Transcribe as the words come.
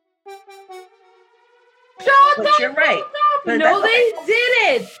But you're right. But No, they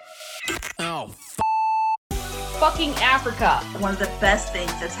didn't. Oh, Fucking Africa. one of the best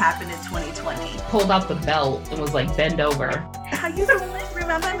things that's happened in 2020. Pulled out the belt and was like, bend over. How you doing?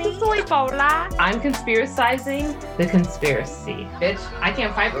 Remember me? I'm conspiracizing the conspiracy. Bitch, I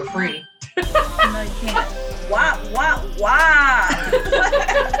can't fight for free. No, you can't. Why?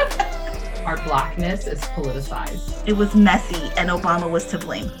 Our blackness is politicized. It was messy and Obama was to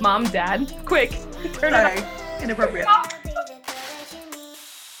blame. Mom, Dad, quick, turn it Sorry. Inappropriate.